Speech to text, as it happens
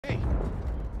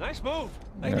Nice move.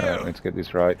 Thank you. Alright, let's get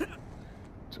this right.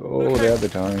 It's all the other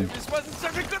time. This wasn't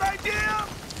such a good idea.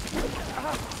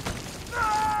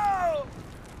 No!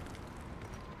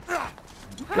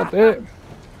 Got there.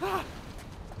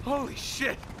 Holy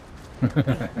shit. Ooh.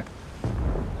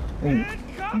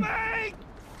 Incoming!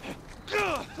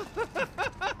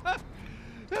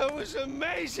 That was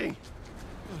amazing.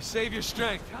 Oh, save your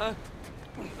strength, huh?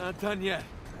 Not done yet.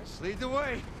 Let's lead the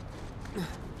way.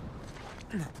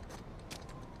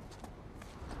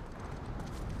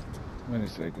 Wait a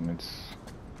second, it's...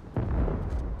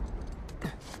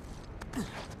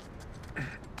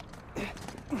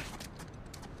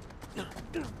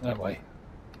 that way.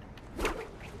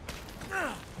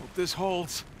 Hope this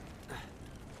holds.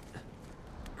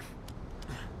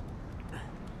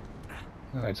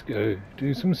 Let's go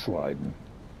do some sliding.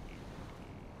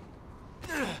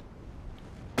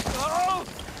 Oh!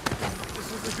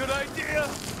 This is a good idea.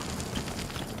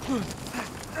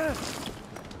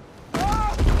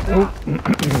 Oh.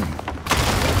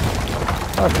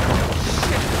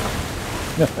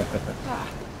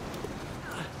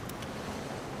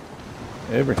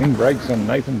 Everything breaks on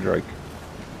Nathan Drake.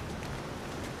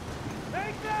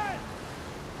 Nathan!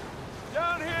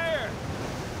 Down here!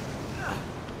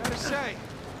 Gotta say,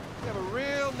 you have a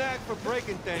real knack for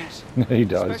breaking things. He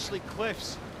does. Especially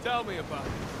cliffs. Tell me about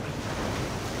it.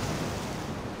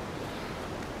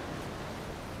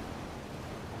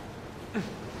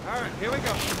 All right, here we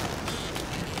go.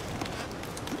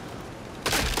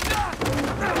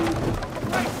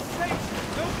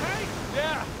 Okay?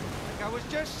 Yeah. Like I was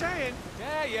just saying.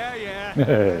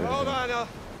 Yeah. Hold on, I'll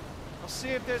see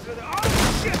if there's another.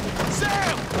 Oh shit!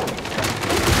 Sam!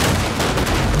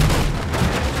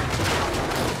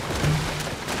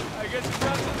 I guess it's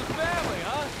runs in the family,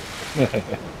 huh?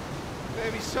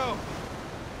 Maybe so.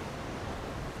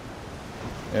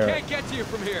 Can't get to you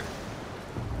from here.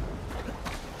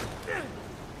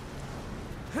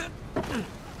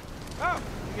 Oh,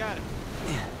 you got it.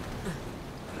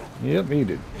 Yep, he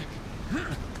did. I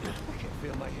can't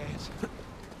feel my hands.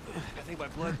 I think my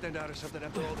blood thinned out or something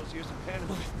after all those years in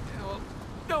Panama. Yeah, well,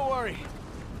 don't worry.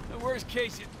 The worst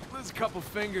case, you lose a couple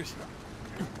fingers.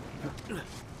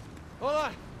 Hold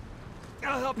on.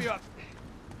 I'll help you up.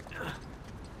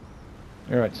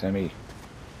 All right, Sammy.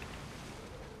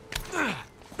 There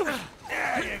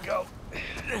you go.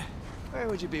 Where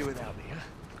would you be without me,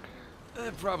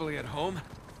 huh? Probably at home.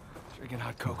 Drinking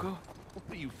hot cocoa. What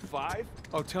are you, 5?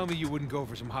 Oh, tell me you wouldn't go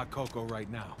for some hot cocoa right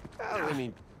now. Well, I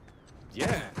mean,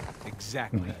 yeah,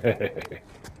 exactly. Here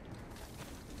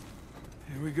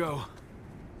we go.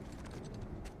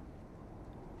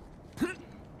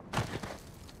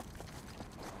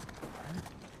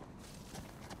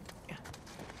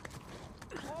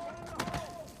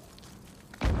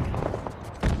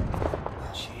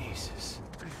 Jesus.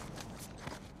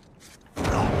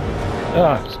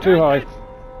 Ah, it's too high.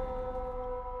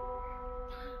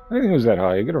 I don't think it was that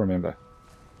high, you gotta remember.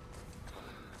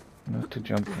 Not to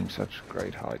jump from such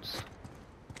great heights.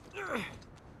 Here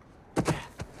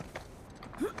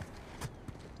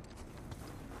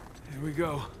we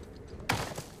go.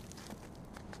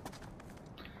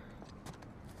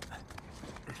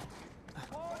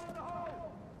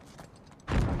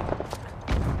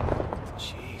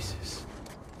 Jesus.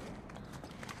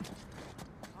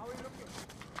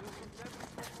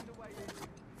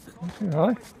 Not too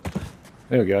high.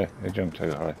 There we go, they jumped too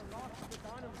high.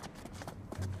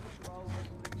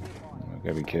 I've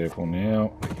gotta be careful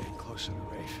now. We're getting closer to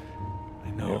Rafe. I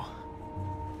know.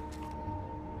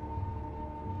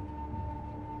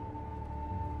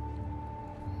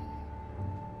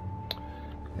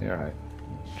 Yep. Alright,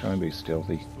 try and be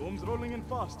stealthy. Storm's rolling in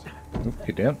fast. Oop,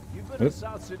 get down. You've been in Oop.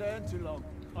 South Sudan too long.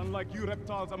 Unlike you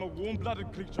reptiles, I'm a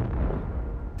warm-blooded creature.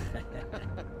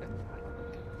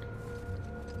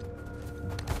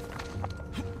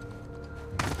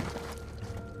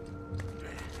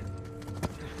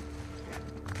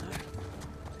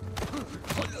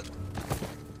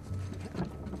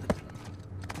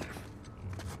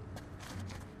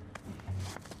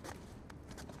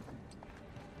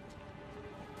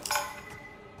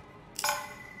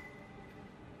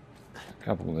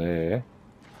 Couple there.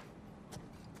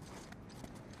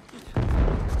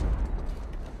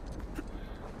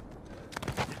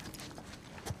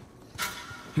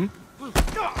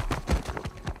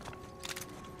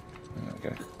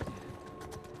 Okay.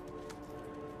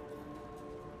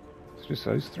 It's just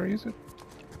those 3, is it?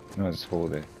 No, there's 4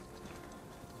 there.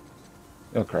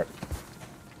 Oh crap.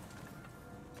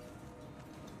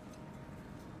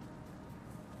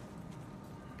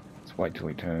 Let's wait till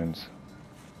he turns.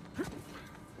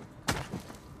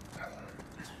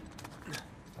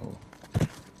 Oh.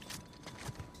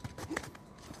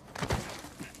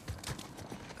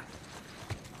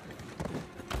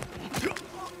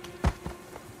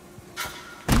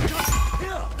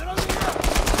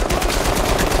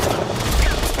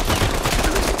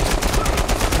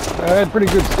 I had pretty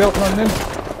good stealth on them.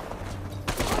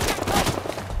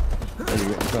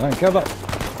 Behind cover.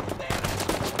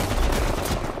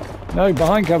 No,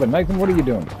 behind cover. Nathan, what are you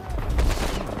doing?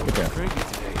 Get down.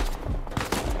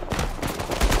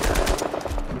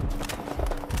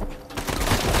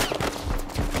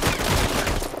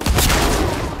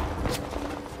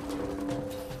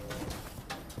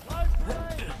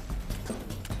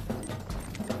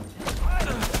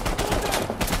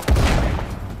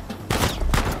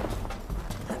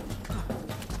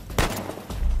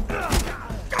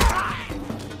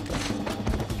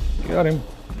 Got him.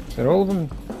 Is that all of them?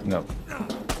 No.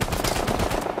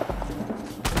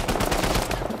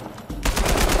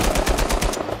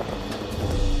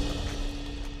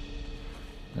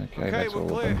 Okay, that's we're all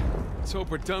clear. of them. Let's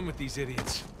hope we're done with these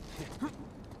idiots.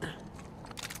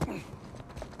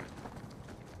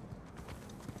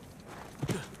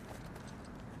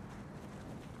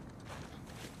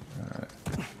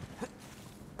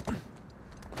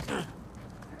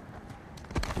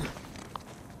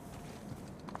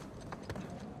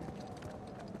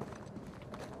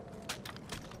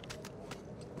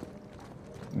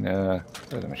 Nah,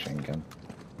 there's a machine gun.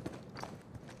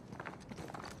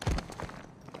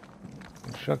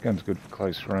 The shotgun's good for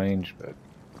close range, but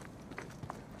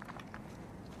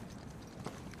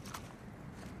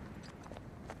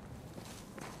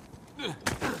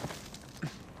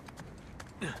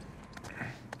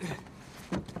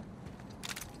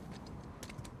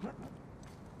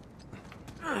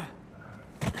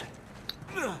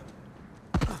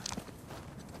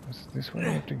is this where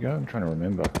we have to go? I'm trying to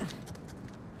remember.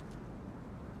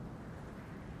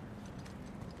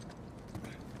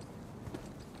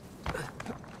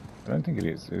 I don't think it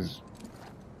is.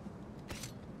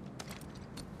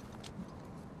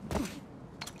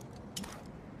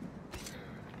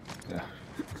 Yeah.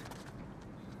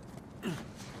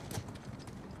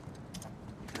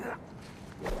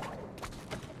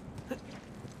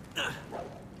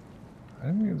 I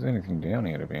don't think there's anything down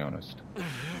here, to be honest.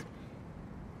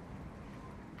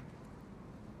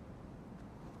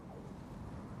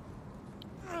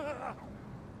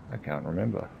 I can't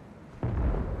remember.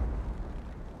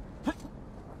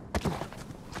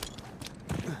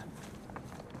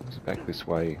 It's back this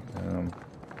way. I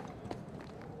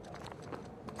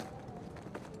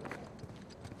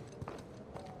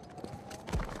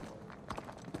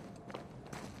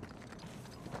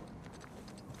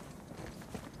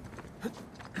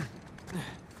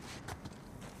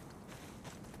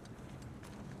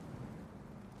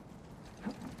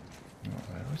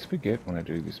always forget when I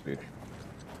do this bit.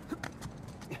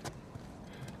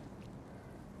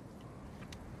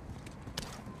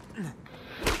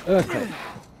 Okay.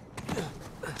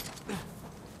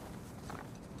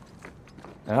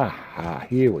 Ah,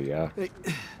 here we are. Hey,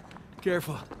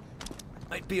 careful.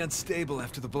 Might be unstable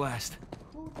after the blast.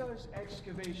 Who does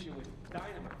excavation with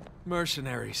dynamite?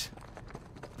 Mercenaries.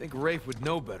 Think Rafe would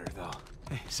know better, though.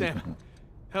 Hey, Sam,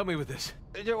 help me with this.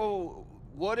 Oh,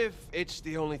 what if it's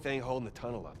the only thing holding the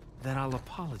tunnel up? Then I'll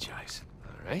apologize.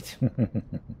 All right.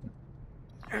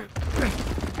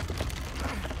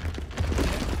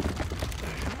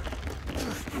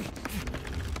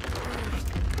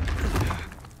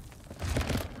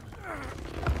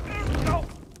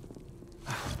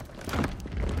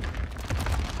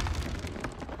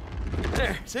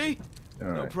 There, see? All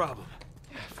No right. problem.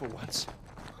 For once.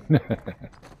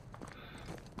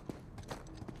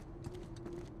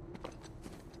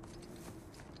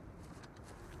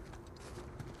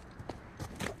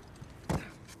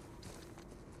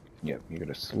 Yep, you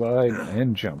gotta slide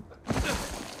and jump.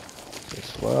 So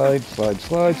slide, slide,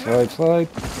 slide, slide, slide,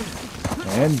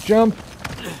 and jump.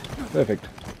 Perfect.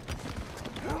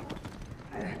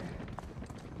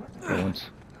 For once.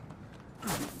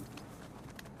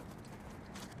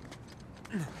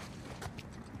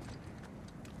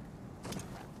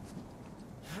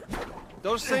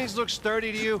 Those things look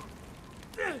sturdy to you?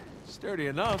 Sturdy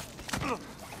enough.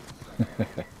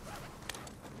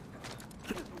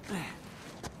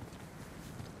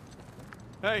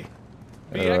 Hey,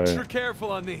 be extra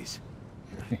careful on these.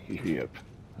 Yep.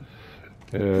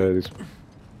 This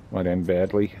might end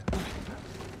badly.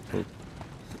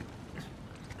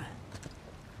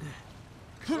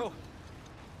 Oh,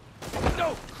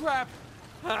 No, crap.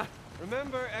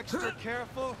 remember, extra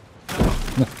careful.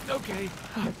 Okay.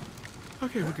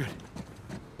 Okay, we're good.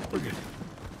 We're good.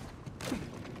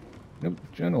 Nope,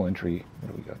 journal entry.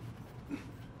 What do we got?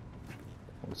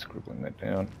 We're scribbling that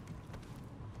down.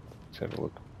 Let's have a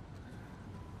look.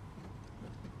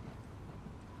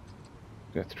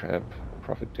 Death trap,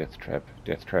 profit death trap,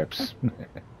 death traps.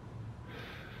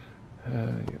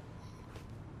 Yep.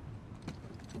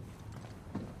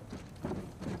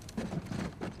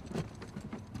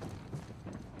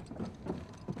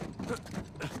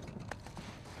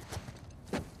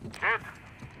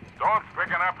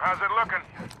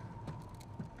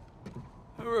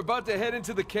 We're about to head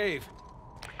into the cave.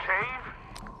 Cave?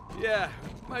 Yeah,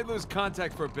 might lose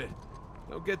contact for a bit.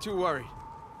 Don't get too worried.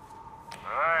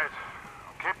 Alright.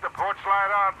 I'll keep the porch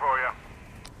light on for you.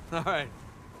 All right.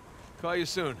 Call you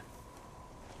soon.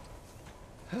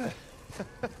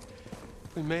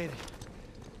 We made it.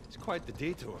 It's quite the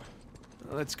detour.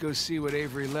 Well, let's go see what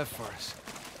Avery left for us.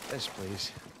 Yes,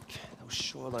 please. Those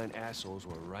shoreline assholes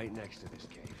were right next to this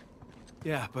cave.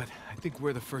 Yeah, but I think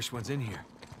we're the first ones in here.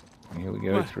 Here we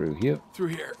go, What? through here. Through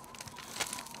here.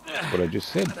 That's what I just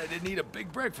said. And I didn't eat a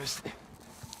big breakfast.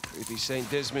 Creepy St.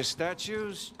 Dismas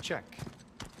statues? Check.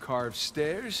 Carved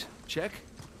stairs? Check.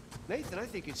 Nathan, I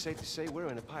think it's safe to say we're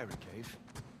in a pirate cave.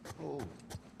 Oh,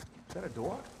 is that a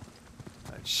door?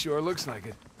 It sure looks like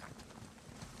it.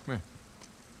 Come here.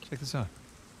 Check this out.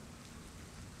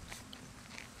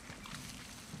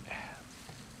 A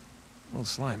little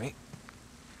slimy.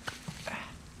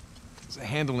 There's a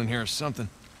handle in here or something.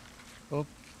 Well,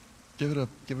 give it a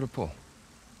pull.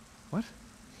 What?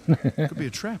 Could be a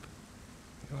trap.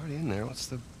 You're already in there. What's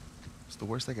the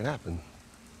worst that could happen?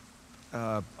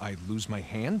 I lose my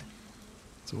hand?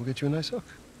 So we'll get you a nice hook.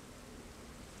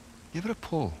 Give it a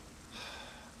pull.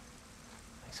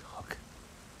 Nice hook.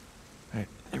 All right,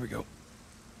 here we go.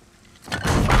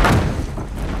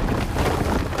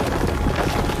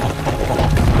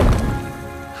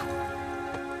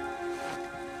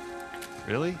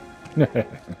 Really?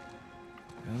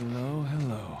 Hello,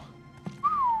 hello.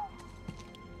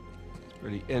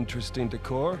 Pretty interesting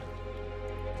decor.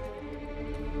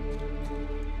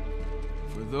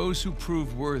 For those who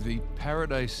prove worthy,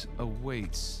 paradise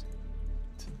awaits.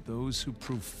 To those who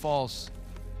prove false,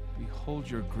 behold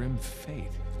your grim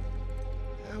fate.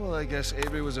 Yeah, well, I guess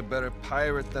Avery was a better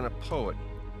pirate than a poet.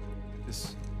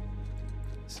 This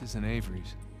isn't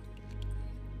Avery's.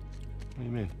 What do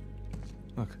you mean?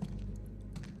 Look,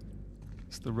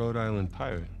 It's the Rhode Island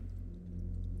pirate.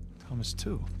 Thomas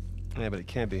too. Yeah, but it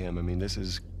can't be him. I mean, this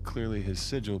is clearly his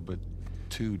sigil, but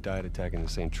two died attacking the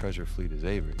same treasure fleet as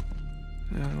Avery.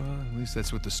 Yeah, well, at least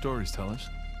that's what the stories tell us.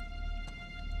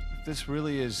 If this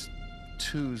really is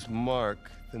Two's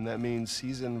mark, then that means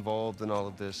he's involved in all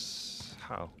of this.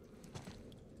 How?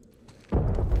 That's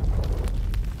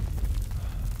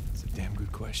a damn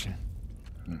good question.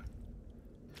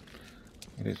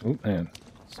 It is. Oh, man.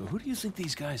 So who do you think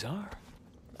these guys are?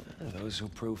 Those who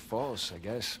prove false, I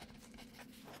guess.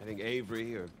 I think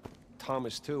Avery or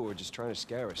Thomas, too, were just trying to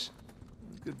scare us.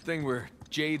 Good thing we're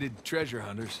jaded treasure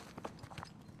hunters.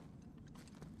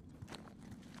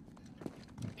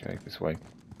 Okay, this way.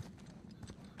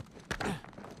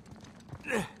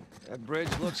 That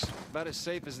bridge looks about as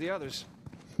safe as the others.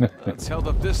 It's held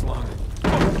up this long.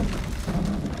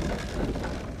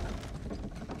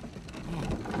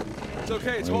 It's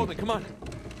okay, it's holding. Come on.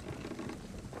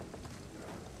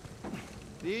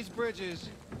 These bridges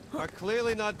are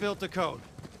clearly not built to code.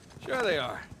 Sure they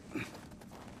are.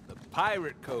 The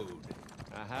pirate code.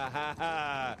 Ha ha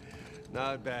ha.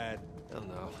 Not bad. Oh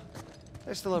no.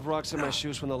 I still have rocks in my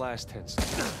shoes from the last tents.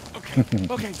 Okay,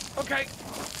 okay, okay.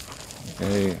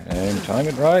 Okay, and time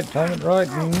it right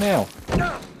now.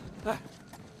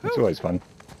 It's always fun.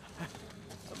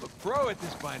 I'm a pro at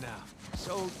this by now.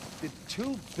 So, did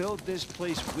Two build this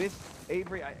place with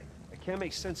Avery? I can't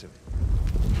make sense of it.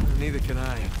 Neither can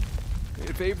I.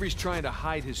 If Avery's trying to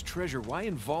hide his treasure, why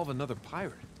involve another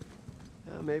pirate?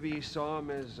 Maybe he saw him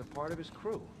as a part of his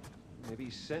crew. Maybe he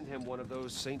sent him one of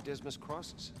those St. Dismas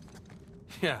crosses.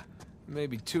 Yeah,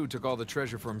 maybe Two took all the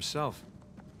treasure for himself.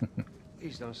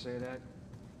 Please don't say that.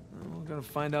 Well, we're gonna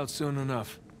find out soon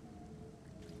enough.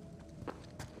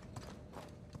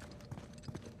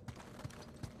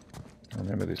 I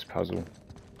remember this puzzle.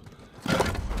 No!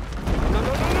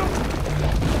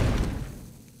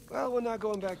 Well, we're not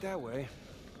going back that way.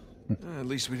 At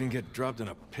least we didn't get dropped in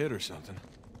a pit or something.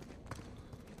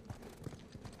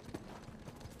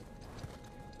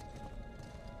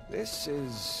 This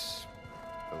is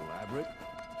elaborate.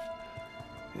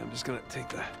 Yeah, I'm just gonna take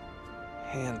the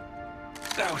hand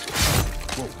out.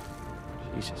 Whoa.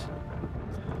 Jesus.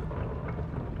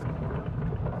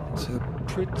 It's a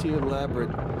pretty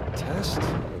elaborate test?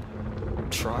 A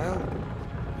trial?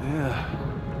 Yeah.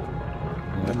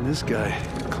 And this guy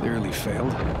clearly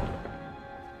failed.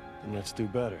 Then let's do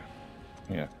better.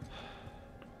 Yeah.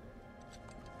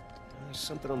 There's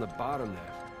something on the bottom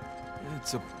there.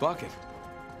 It's a bucket.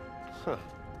 Huh.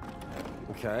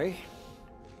 Okay.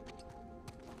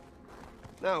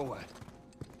 Now what?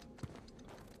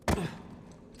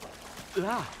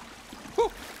 Ah.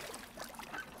 Whew.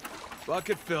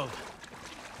 Bucket filled.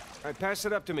 All right, pass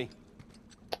it up to me.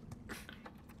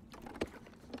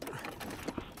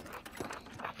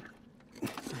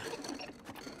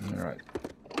 All right.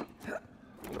 I'm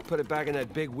gonna put it back in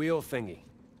that big wheel thingy.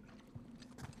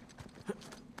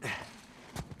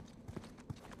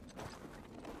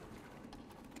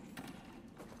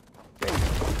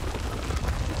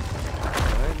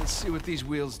 Alright, let's see what these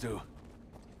wheels do.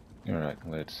 All right,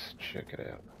 let's check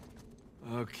it out.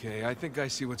 Okay, I think I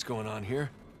see what's going on here.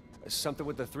 Something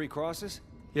with the 3 crosses?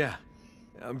 Yeah.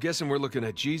 I'm guessing we're looking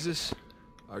at Jesus,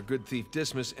 our good thief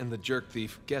Dismas, and the jerk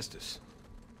thief Gestus.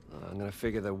 I'm gonna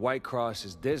figure the white cross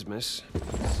is Dismas.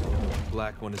 So the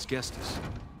black one is Gestus.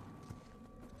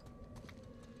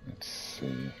 Let's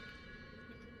see.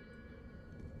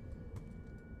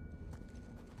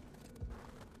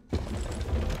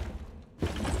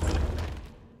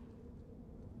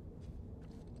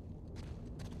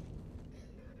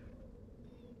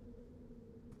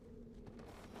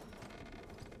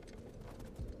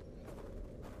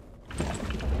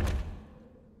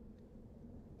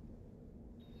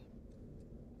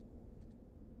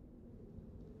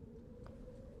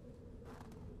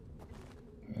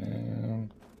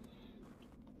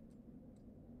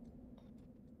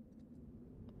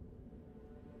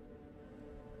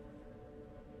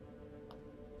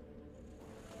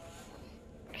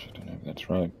 I don't know if that's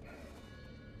right.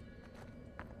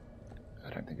 I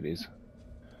don't think it is.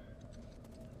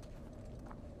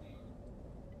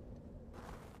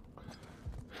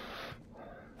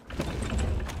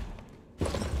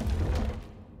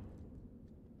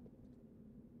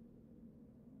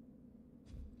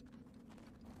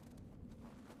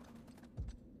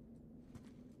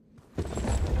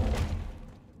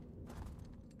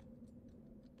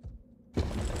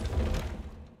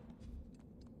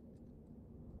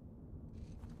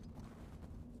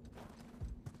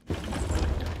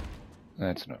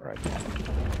 That's not right.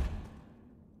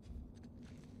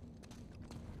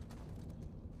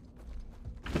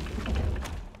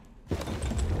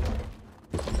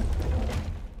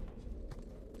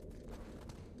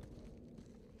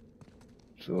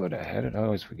 Sort of had it. I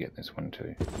always forget this one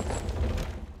too.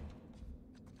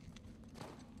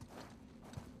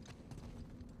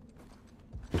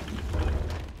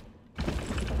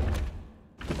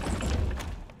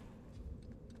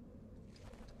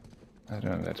 I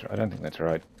don't know if that's right. I don't think that's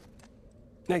right.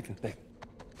 Nathan.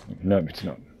 No, it's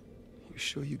not. You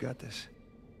sure you got this?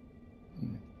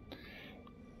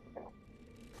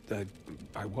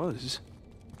 I was.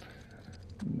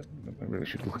 I really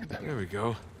should look at that. There we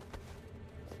go.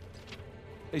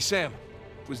 Hey, Sam.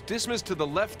 Was Dismas to the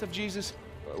left of Jesus?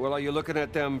 Well, are you looking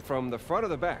at them from the front or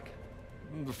the back?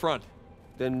 The front.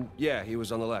 Then, yeah, he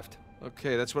was on the left.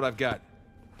 Okay, that's what I've got.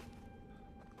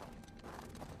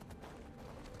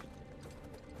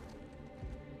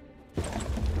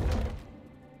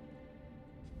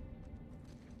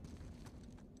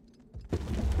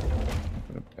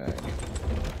 Put it back.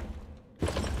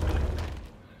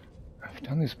 I've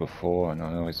done this before and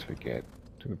I always forget,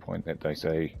 to the point that they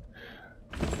say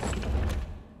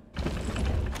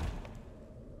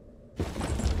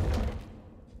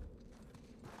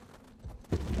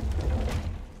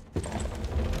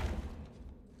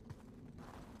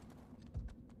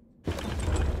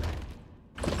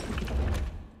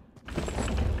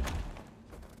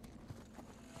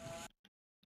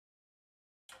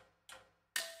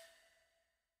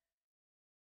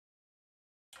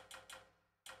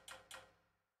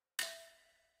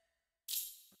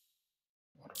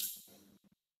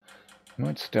I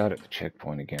might start at the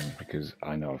checkpoint again because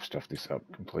I know I've stuffed this up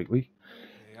completely.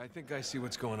 Hey, I think I see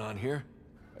what's going on here.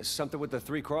 Something with the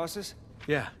 3 crosses?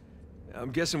 Yeah.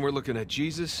 I'm guessing we're looking at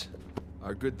Jesus,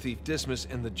 our good thief Dismas,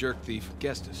 and the jerk thief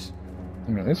Gestus.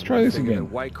 All right, let's try this Figure the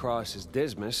again. white cross is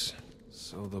Dismas.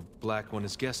 So the black one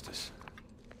is Gestus.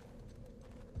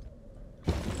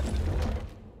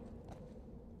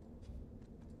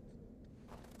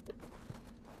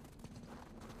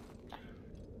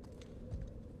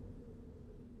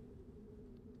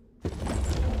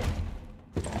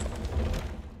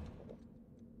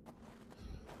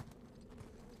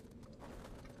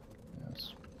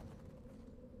 Yes.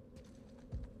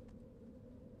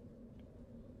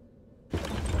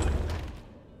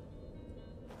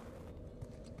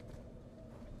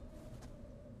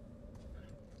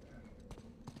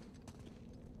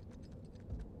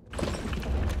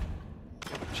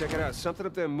 Check it out. Something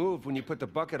up there moved when you put the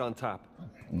bucket on top.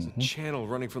 There's a channel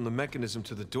running from the mechanism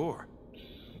to the door.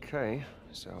 Okay,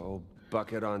 so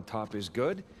bucket on top is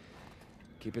good.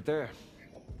 Keep it there.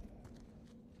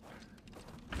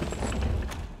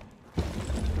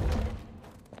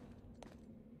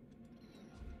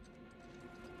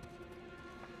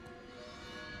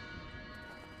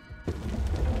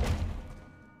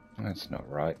 That's not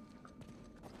right.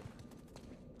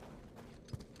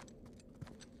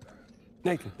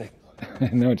 Nathan.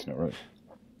 No, it's not right.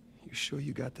 You sure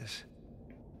you got this?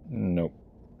 Nope.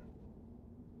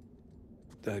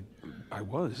 I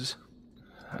was.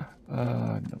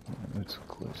 No, it's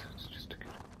close. It's just a good.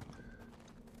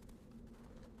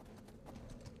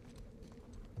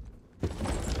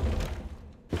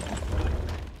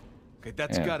 Okay,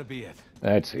 that's Yeah. gotta be it.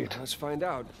 That's it. Let's find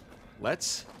out.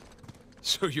 Let's?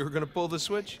 So you're gonna pull the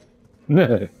switch?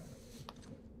 No.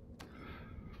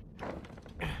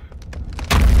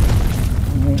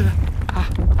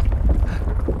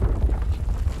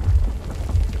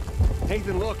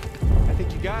 Nathan, look. I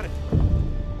think you got it.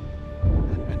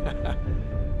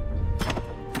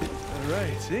 All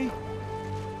right, see?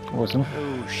 Awesome.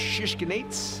 Oh,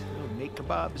 shishkinates. Oh, Nate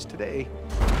kebabs today.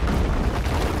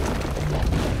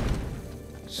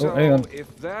 So, hang on.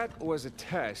 if that was a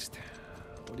test,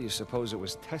 what do you suppose it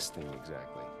was testing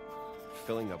exactly?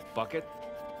 Filling a bucket?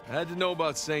 I had to know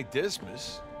about St.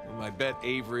 Dismas, whom I bet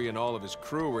Avery and all of his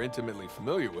crew were intimately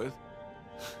familiar with.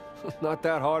 Not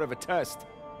that hard of a test.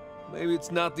 Maybe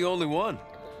it's not the only one.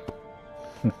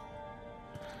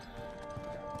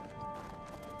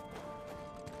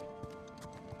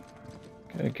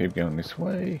 Okay, keep going this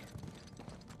way.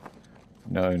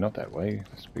 No, not that way.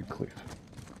 That's a big cliff.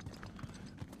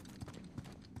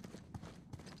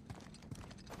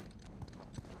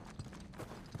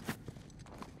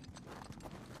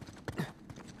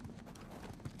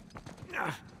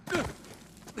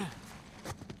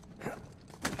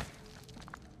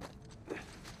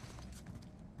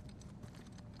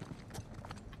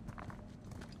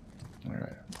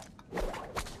 Alright.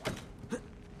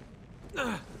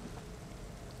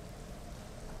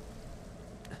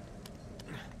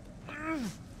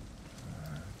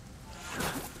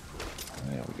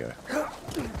 There we go.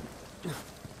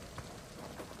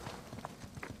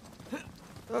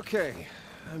 Okay,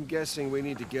 I'm guessing we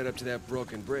need to get up to that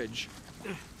broken bridge.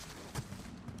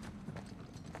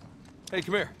 Hey,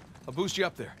 come here. I'll boost you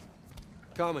up there.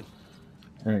 Coming.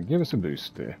 Alright, give us a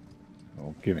boost there.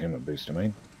 Or give him a boost, I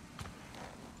mean.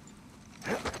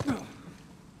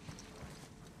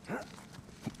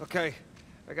 Okay,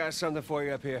 I got something for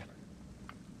you up here.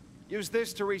 Use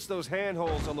this to reach those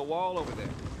handholds on the wall over there.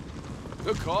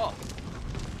 Good call.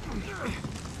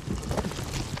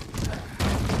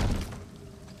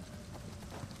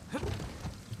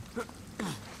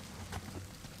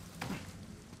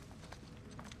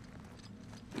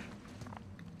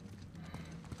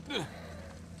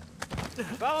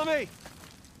 Follow me!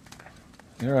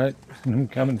 Alright, I'm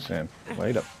coming, Sam.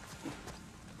 Wait up.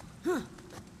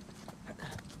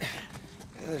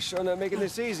 They're sure not making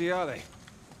this easy, are they?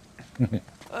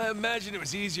 I imagine it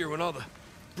was easier when all the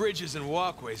bridges and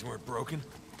walkways weren't broken.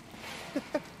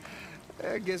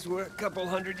 I guess we're a couple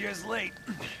hundred years late.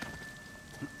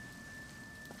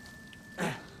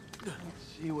 Let's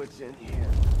see what's in here.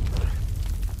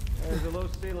 There's a low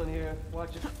ceiling here.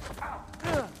 Watch it.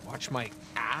 Ow. Watch my...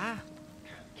 Ah?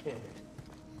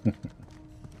 Can't.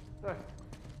 Right.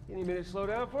 You need me to slow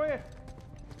down for you?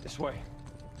 This way.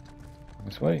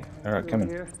 This way. Alright, coming.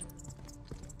 Here.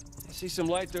 I see some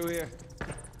light through here.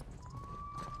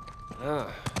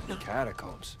 Ah,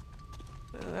 catacombs.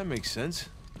 That makes sense.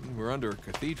 We're under a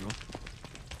cathedral.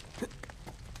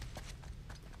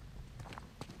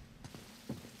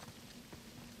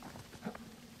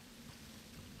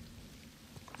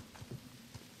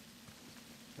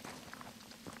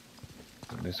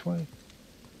 This way?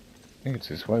 I think it's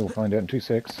this way. We'll find out in 2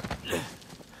 secs.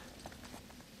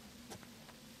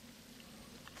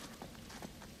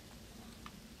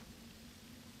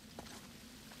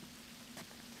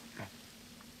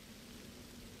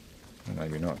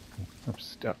 Maybe not. I'm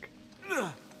stuck.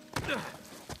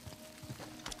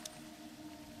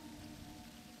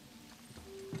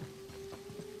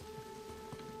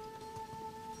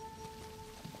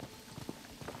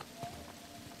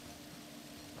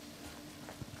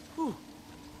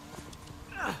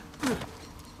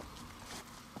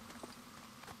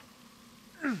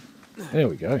 There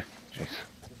we go. Jeez.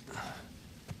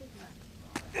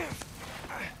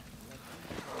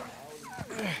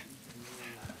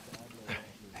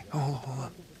 Hold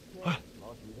on. What?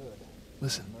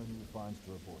 Listen.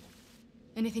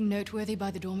 Anything noteworthy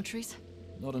by the dormitories?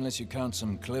 Not unless you count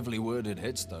some cleverly worded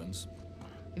headstones.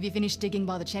 Have you finished digging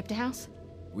by the chapter house?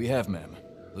 We have, ma'am.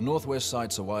 The northwest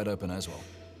sites are wide open as well.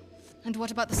 And what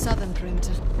about the southern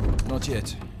perimeter? Not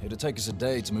yet. It'll take us a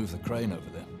day to move the crane over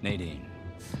there. Nadine.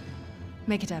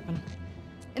 Make it happen.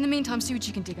 In the meantime, see what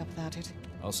you can dig up without it.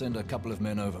 I'll send a couple of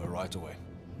men over right away.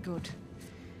 Good.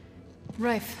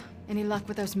 Rafe, any luck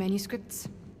with those manuscripts?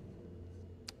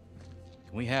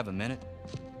 Can we have a minute?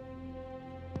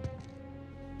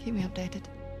 Keep me updated.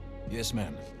 Yes,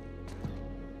 ma'am.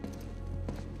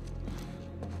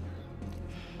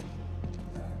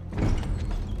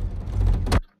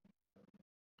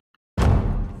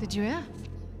 Did you hear?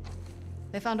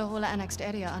 They found a whole annexed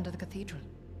area under the cathedral.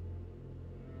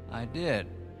 I did.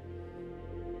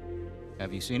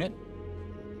 Have you seen it?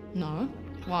 No?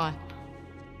 Why?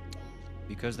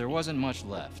 Because there wasn't much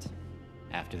left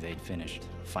after they'd finished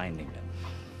finding them.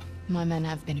 My men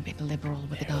have been a bit liberal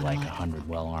with the They're like dynamite. 100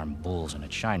 well-armed bulls in a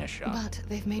china shop. But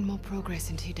they've made more progress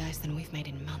in 2 days than we've made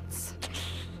in months.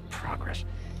 Progress.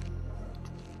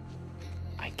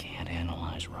 I can't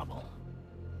analyze rubble.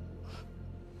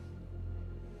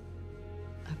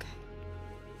 Okay.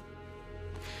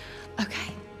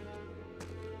 Okay.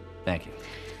 Thank you.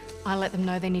 I'll let them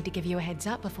know they need to give you a heads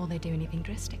up before they do anything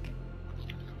drastic.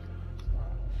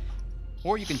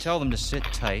 Or you can tell them to sit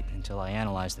tight until I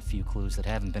analyze the few clues that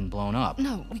haven't been blown up.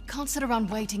 No, we can't sit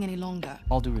around waiting any longer.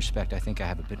 All due respect, I think I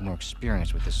have a bit more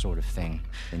experience with this sort of thing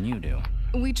than you do.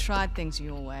 We tried things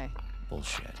your way.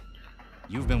 Bullshit.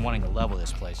 You've been wanting to level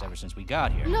this place ever since we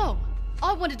got here. No!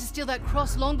 I wanted to steal that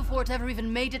cross long before it ever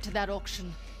even made it to that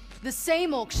auction. The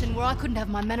same auction where I couldn't have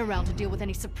my men around to deal with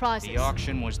any surprises. The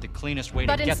auction was the cleanest way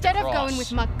But to get the instead of cross. going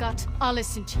with my gut, I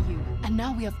listened to you. And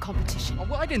now we have competition. Oh,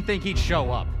 well, I didn't think he'd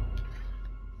show up.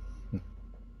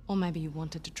 Or maybe you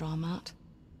wanted to draw him out.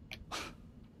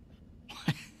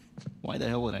 Why the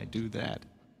hell would I do that?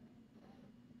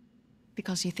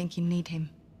 Because you think you need him.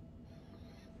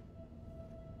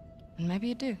 And maybe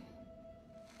you do.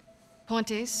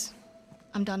 Point is,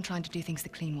 I'm done trying to do things the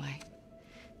clean way.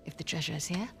 If the treasure is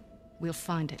here, we'll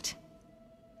find it.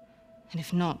 And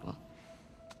if not, well...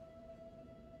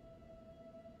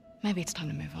 maybe it's time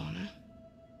to move on, huh?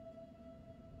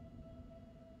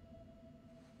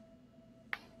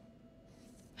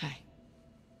 Hey.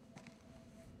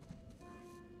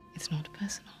 It's not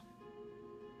personal.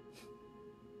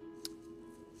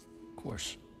 Of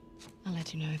course. I'll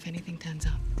let you know if anything turns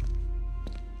up.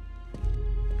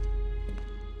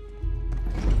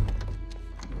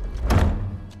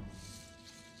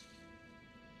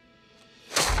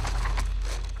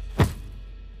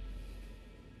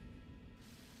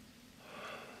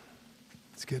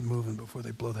 Let's get moving before they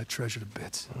blow that treasure to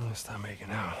bits. Oh, let's not making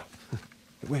out.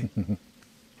 Wait. You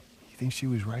think she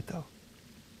was right, though?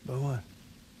 About what?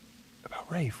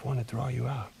 About Rafe wanting to draw you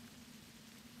out.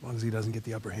 As long as he doesn't get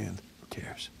the upper hand, who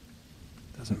cares?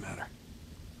 Doesn't matter.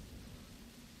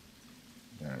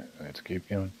 Alright, let's keep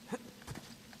going.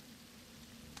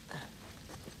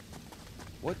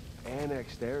 What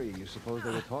annexed area you suppose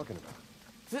they were talking about?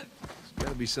 There's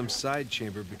gotta be some side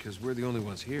chamber because we're the only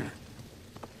ones here.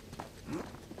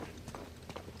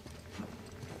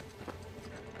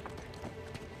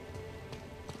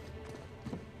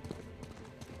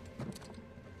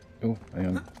 Oh, hang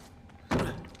on.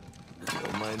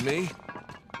 Don't mind me.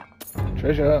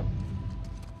 Treasure!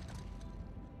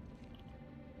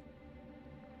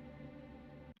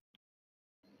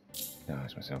 No,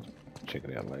 it's myself. Check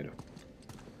it out later.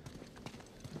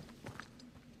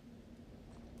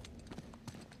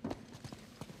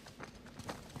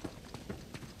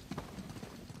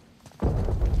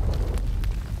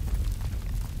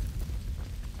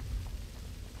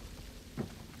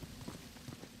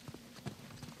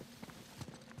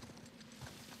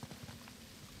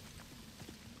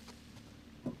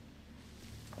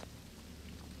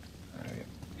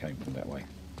 Came from that way.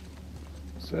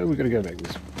 So we got to go back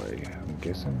this way, I'm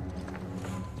guessing.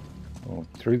 Or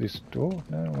through this door?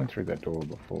 No, I went through that door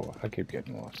before. I keep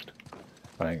getting lost.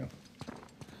 Oh, hang on.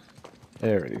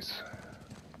 There it is.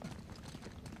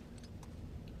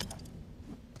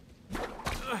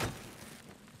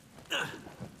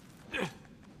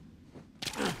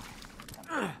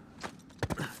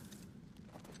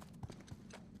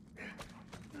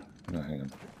 No, hang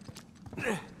on.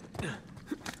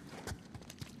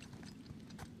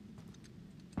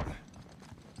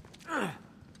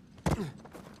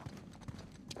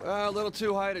 A little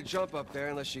too high to jump up there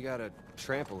unless you got a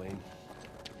trampoline.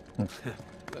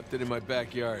 Left it in my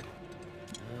backyard.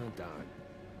 Oh, darn.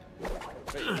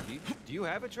 Wait, do you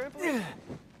have a trampoline?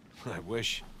 I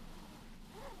wish.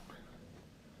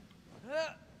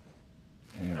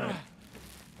 Yeah.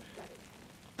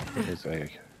 There's a...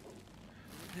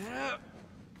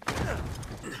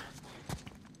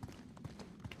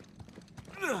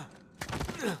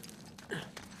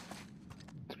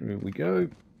 Through we go.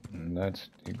 And that's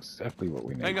exactly what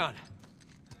we need. Hang on.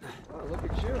 Oh, look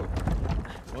at you.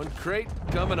 One crate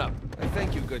coming up.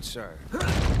 Thank you, good sir.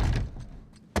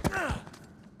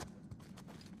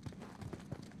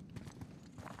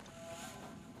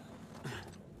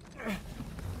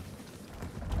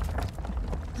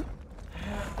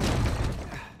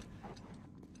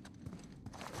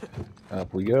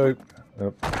 Up we go.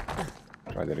 Up.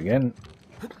 Try that again.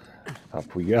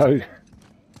 Up we go.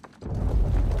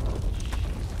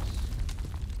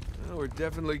 Well, we're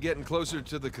definitely getting closer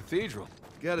to the cathedral.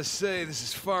 Gotta say, this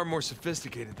is far more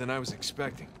sophisticated than I was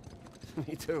expecting.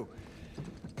 Me too.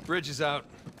 Bridge is out.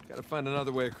 Gotta find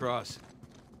another way across.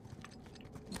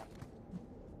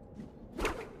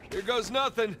 Here goes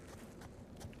nothing.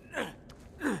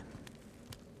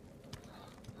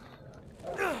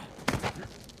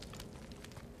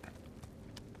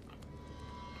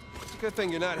 It's a good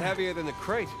thing you're not heavier than the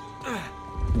crate.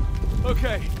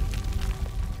 Okay.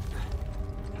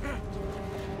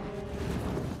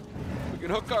 We can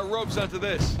hook our ropes onto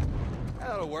this.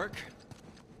 That'll work.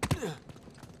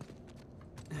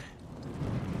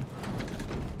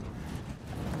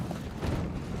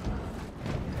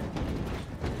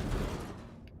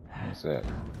 What's that?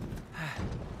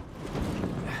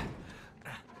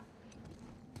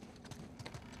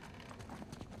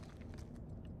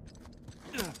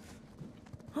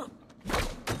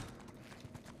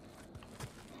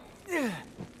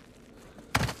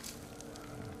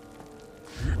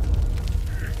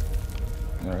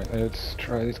 Alright, let's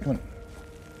try this. Come on.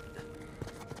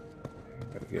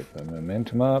 Gotta get the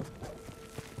momentum up.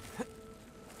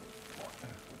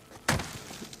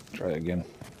 Try it again.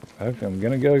 Hopefully I'm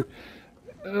gonna go.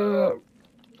 No,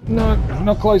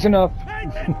 not close enough.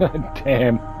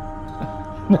 Damn.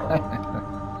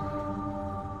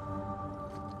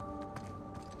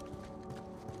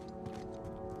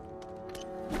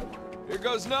 Here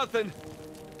goes nothing.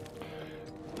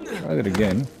 Try that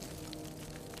again.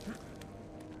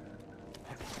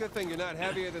 It's a good thing you're not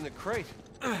heavier than the crate.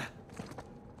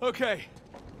 Okay.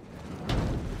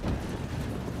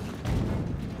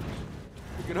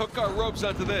 We can hook our ropes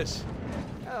onto this.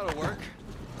 That'll work.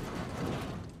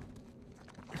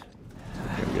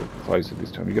 Gotta get closer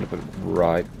this time. You gotta put it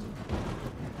right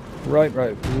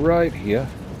here.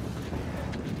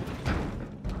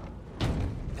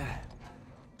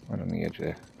 Right on the edge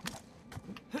there.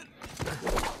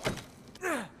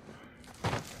 I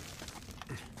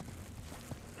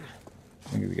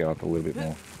think we go up a little bit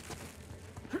more.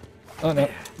 Oh no,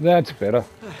 that's better.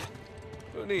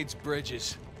 Who needs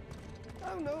bridges?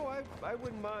 Oh no, I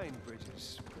wouldn't mind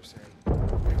bridges, per se.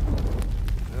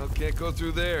 Well, can't go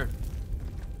through there.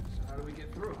 So how do we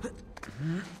get through?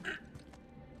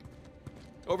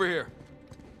 Over here.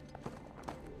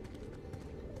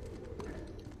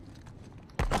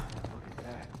 Look at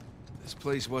that. This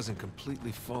place wasn't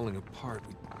completely falling apart.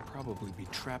 We'd probably be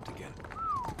trapped again.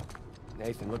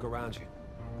 Nathan, look around you.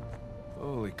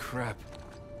 Holy crap.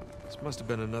 This must have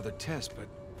been another test, but it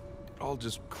all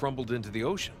just crumbled into the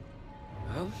ocean.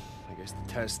 Well, I guess the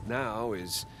test now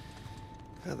is...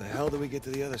 how the hell do we get to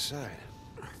the other side?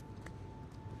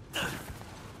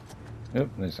 Yep,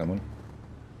 there's someone.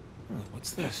 Oh,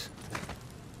 what's this?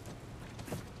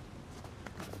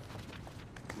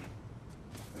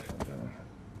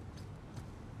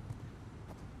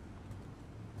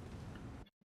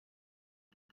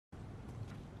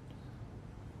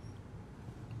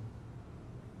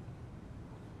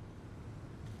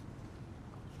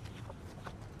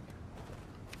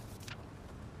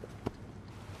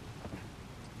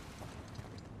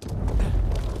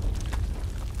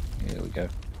 Here we go.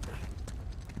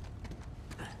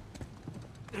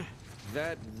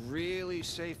 That really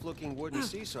safe-looking wooden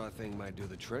seesaw thing might do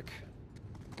the trick.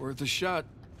 Worth a shot.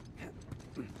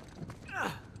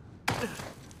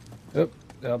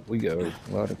 Up we go.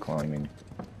 A lot of climbing.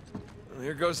 Well,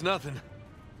 here goes nothing.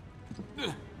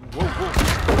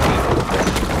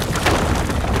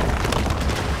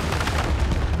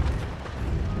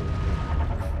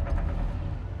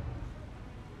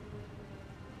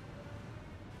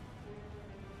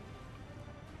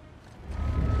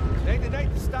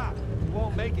 Nathan, stop! You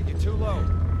won't make it, you're too low.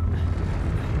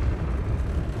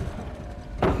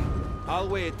 I'll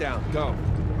weigh it down, go.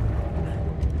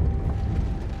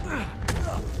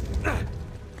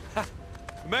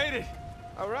 Made it!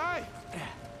 All right.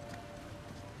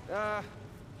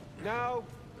 Now,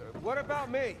 what about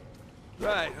me?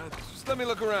 Right, just let me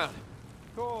look around.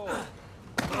 Cool.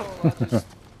 I'll just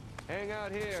hang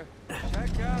out here.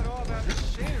 Check out all that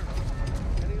machinery.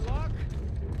 Any luck?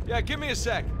 Yeah, give me a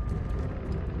sec.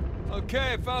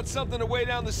 Okay, I found something to weigh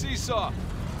down the seesaw.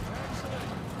 Excellent.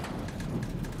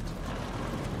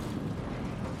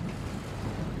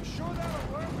 You sure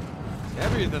that'll work?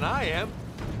 Heavier than I am.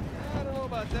 I don't know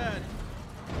about that.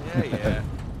 Yeah.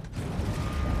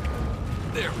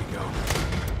 There we go.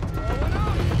 Going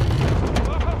up!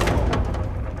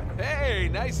 Whoa! Hey,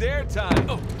 nice airtime.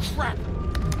 Oh, crap.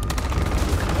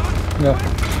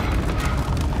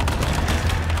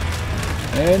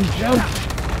 And jump!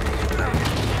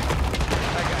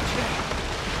 I got you.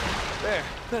 There,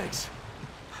 thanks.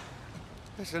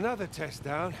 That's another test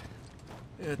down.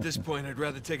 At this point, I'd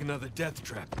rather take another death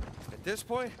trap. At this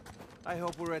point, I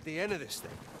hope we're at the end of this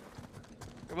thing.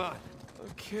 Come on.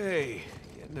 Okay,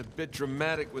 getting a bit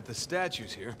dramatic with the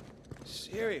statues here.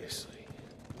 Seriously,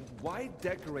 why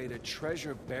decorate a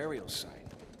treasure burial site?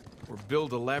 Or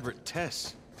build elaborate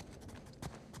tests?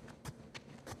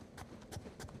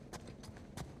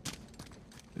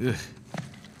 Ugh.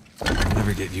 I'll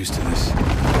never get used to this.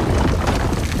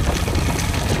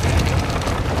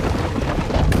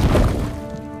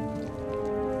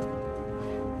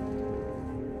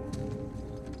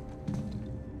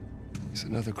 It's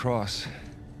another cross.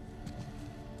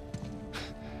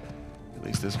 At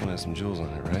least this one has some jewels on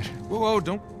it, right? Whoa, whoa,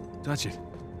 don't touch it.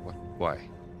 What? Why?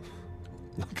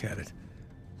 Look at it.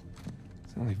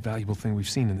 It's the only valuable thing we've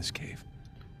seen in this cave.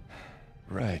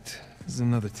 Right. This is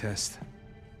another test.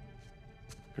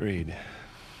 Agreed.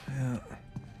 Yeah.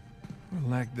 Or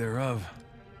lack thereof.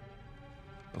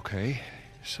 Okay,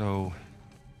 so...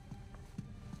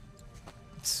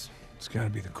 It's gotta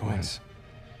be the coins.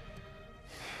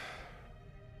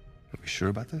 Are we sure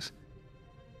about this?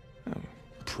 I'm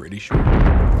pretty sure.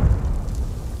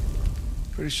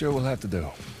 Pretty sure we'll have to do.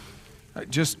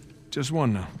 Just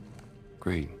one now.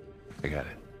 Agreed. I got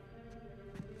it.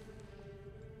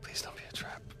 Please don't be a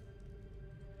trap.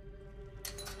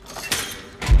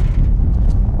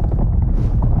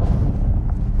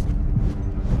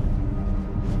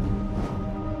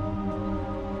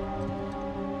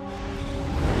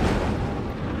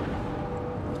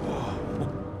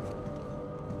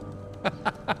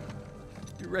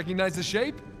 You recognize the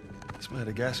shape? It's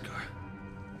Madagascar.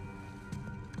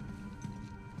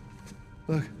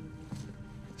 Look.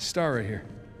 Star right here.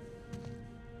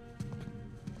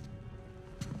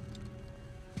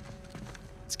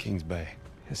 It's Kings Bay.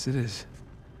 Yes, it is.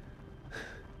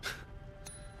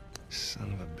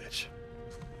 Son of a bitch.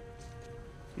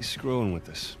 He's screwing with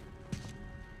us.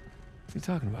 What are you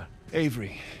talking about?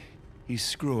 Avery, he's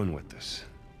screwing with us.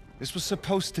 This was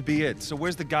supposed to be it, so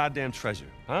where's the goddamn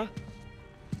treasure, huh?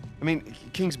 I mean,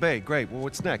 Kings Bay, great. Well,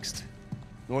 what's next?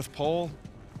 North Pole?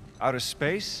 Outer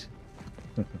space?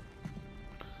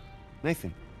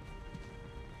 Nathan.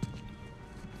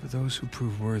 For those who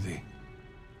prove worthy,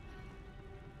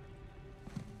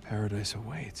 paradise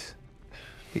awaits.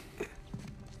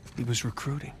 He was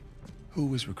recruiting. Who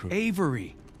was recruiting?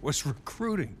 Avery was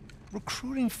recruiting.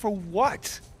 Recruiting for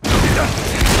what?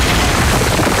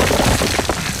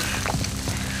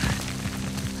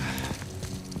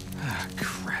 Ah,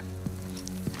 crap.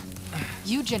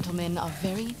 You gentlemen are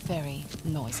very, very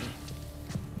noisy.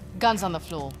 Guns on the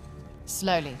floor.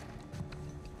 Slowly.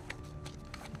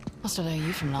 Must have known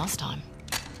you from last time.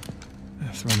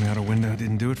 Throw me out a window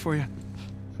didn't do it for you?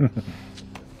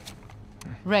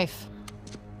 Rafe.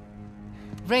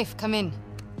 Rafe, come in.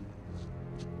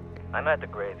 I'm at the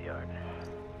graveyard.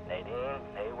 Nadine,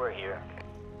 hey, we're here.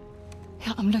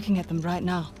 Yeah, I'm looking at them right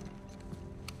now.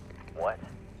 What?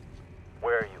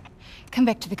 Where are you? Come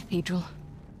back to the cathedral.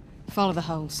 Follow the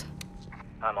holes.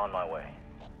 I'm on my way.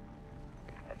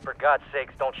 And for God's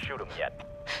sakes, don't shoot him yet.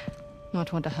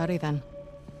 Not want to hurry then.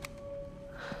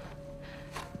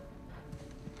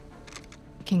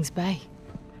 Kings Bay.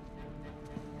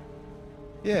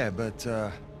 Yeah, but,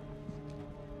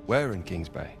 where in Kings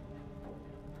Bay?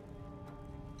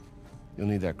 You'll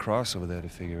need that cross over there to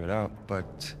figure it out,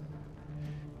 but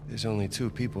there's only 2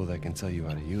 people that can tell you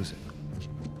how to use it.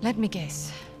 Let me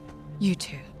guess. You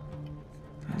two.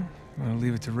 I'll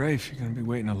leave it to Rafe. You're gonna be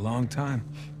waiting a long time.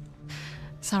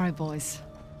 Sorry, boys.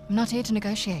 I'm not here to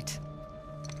negotiate.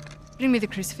 Bring me the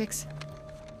crucifix.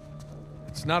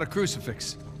 It's not a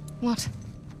crucifix. What?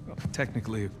 Well,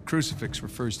 technically, a crucifix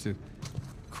refers to a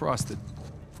cross that...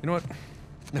 You know what?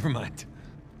 Never mind.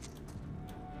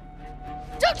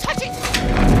 Don't touch it!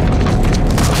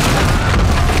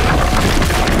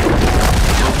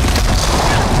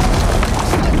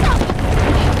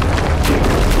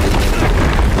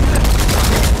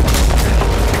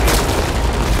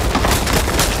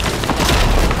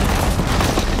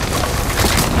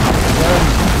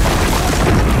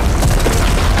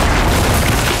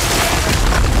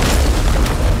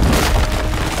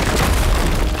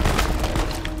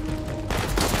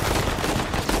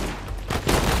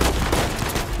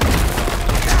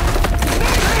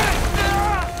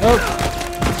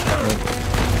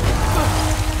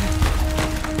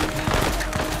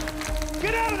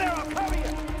 Get out of there! I'll cover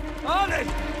you! On it!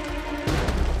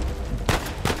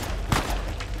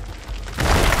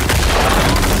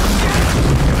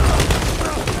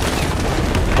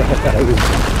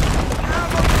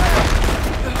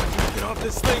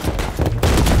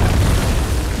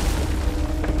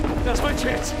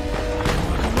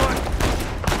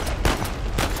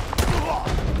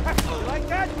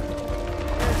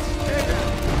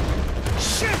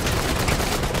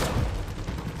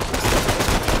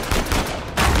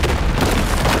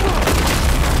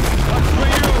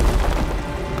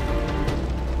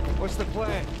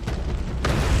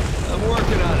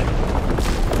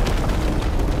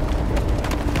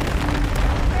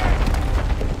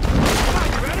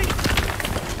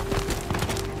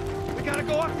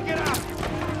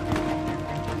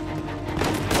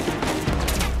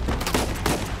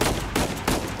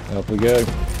 Up we go. Get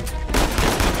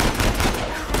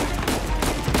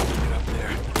up there.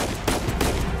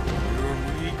 Here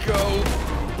we go.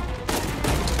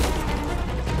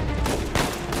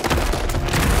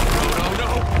 No, no, no.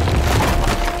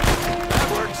 That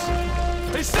works.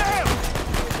 Hey, Sam!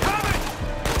 Coming!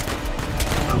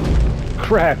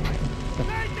 Crap!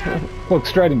 Walked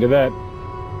straight into that.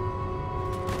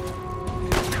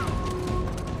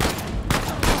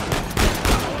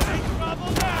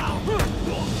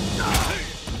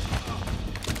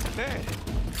 Man,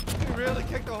 we really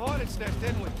kicked the hornet's nest,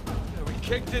 didn't we? Yeah, we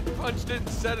kicked it, punched it, and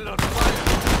set it on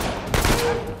fire.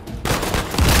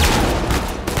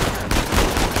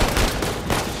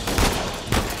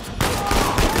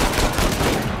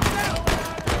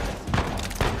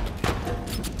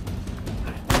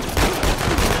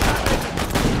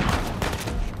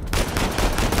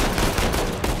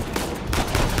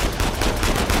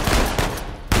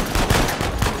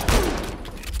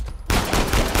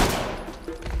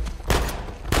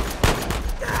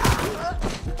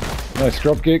 Nice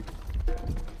drop kick.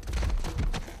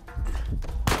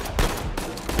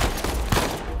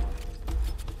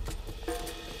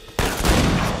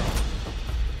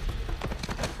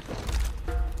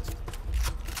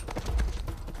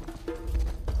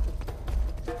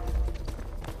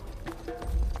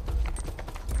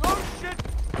 Oh, shit!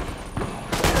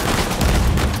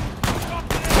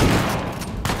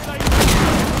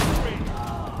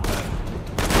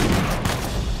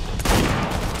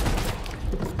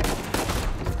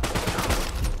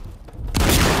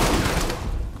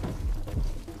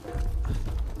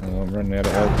 Oh, I'm running out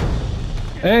of help.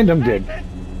 And I'm dead.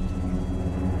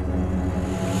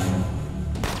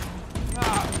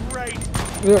 Ah, right.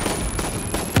 Yep.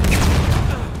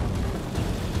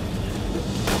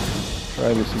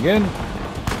 Try this again.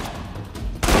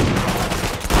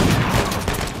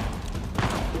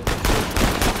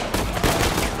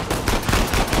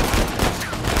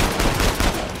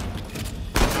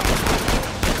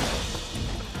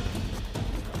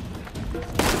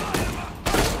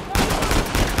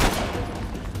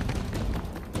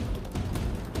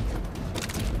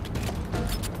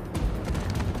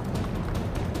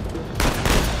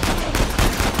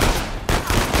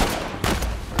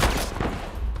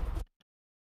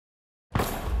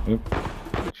 Oop.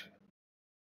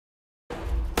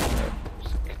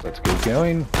 Let's keep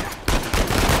going.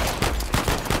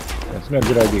 That's no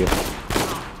good idea.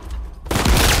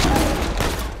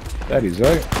 That is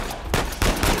though.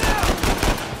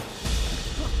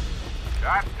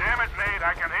 God damn it, Nate.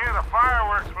 I can hear the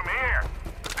fireworks from here.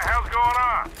 What the hell's going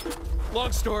on?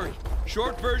 Long story.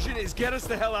 Short version is get us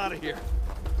the hell out of here.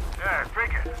 Yeah,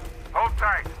 figured. Hold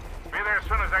tight. Be there as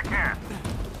soon as I can.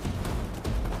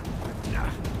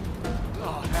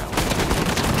 Oh, hell.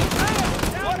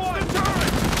 What's the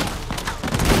turret?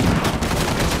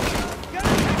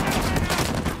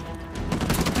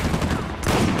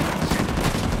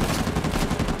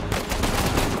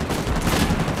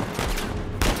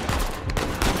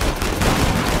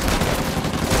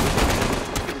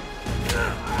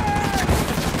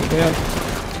 Down.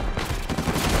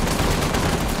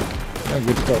 No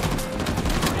good stuff.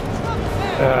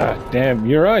 Ah, damn,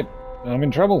 you're right. I'm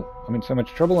in trouble. I'm in so much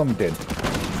trouble, I'm dead.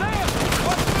 Sam!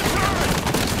 What's the turret?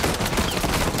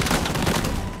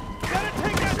 Gotta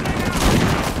take that thing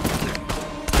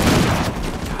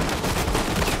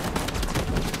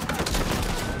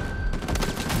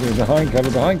out! Behind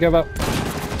cover, behind cover.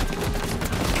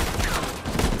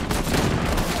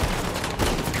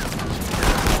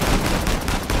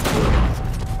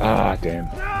 Ah, damn.